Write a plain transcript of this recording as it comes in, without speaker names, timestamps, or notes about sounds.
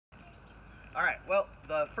All right, well,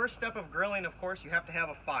 the first step of grilling, of course, you have to have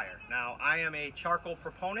a fire. Now, I am a charcoal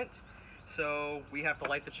proponent, so we have to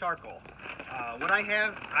light the charcoal.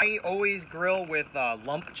 I always grill with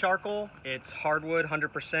lump charcoal. It's hardwood,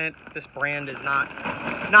 100%. This brand is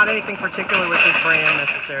not anything particular with this brand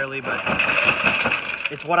necessarily, but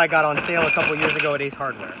it's what I got on sale a couple years ago at Ace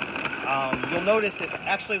Hardware. You'll notice it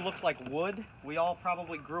actually looks like wood. We all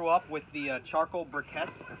probably grew up with the charcoal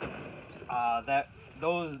briquettes.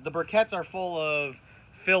 The briquettes are full of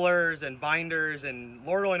fillers and binders and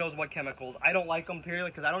Lord only knows what chemicals. I don't like them purely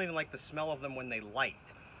because I don't even like the smell of them when they light.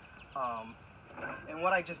 And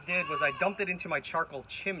what I just did was I dumped it into my charcoal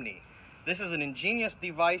chimney. This is an ingenious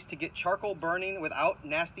device to get charcoal burning without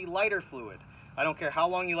nasty lighter fluid. I don't care how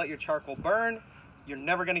long you let your charcoal burn, you're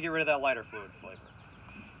never going to get rid of that lighter fluid flavor.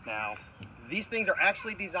 Now, these things are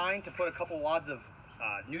actually designed to put a couple wads of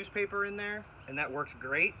newspaper in there, and that works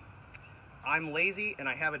great. I'm lazy and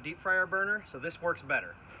I have a deep fryer burner, so this works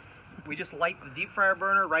better. We just light the deep fryer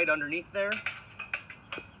burner right underneath there.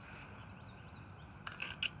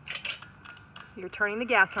 You're turning the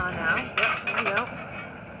gas on now. Yep, there you go.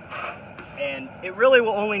 And it really will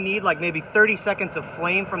only need like maybe 30 seconds of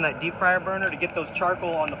flame from that deep fryer burner to get those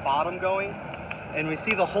charcoal on the bottom going. And we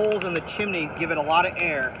see the holes in the chimney give it a lot of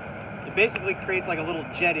air. It basically creates like a little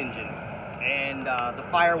jet engine. And the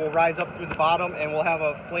fire will rise up through the bottom and we'll have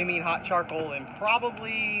a flaming hot charcoal in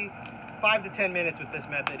probably 5 to 10 minutes with this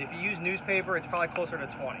method. If you use newspaper, it's probably closer to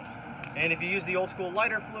 20. And if you use the old school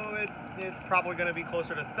lighter fluid, it's probably going to be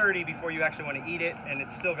closer to 30 before you actually want to eat it, and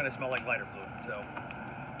it's still going to smell like lighter fluid. So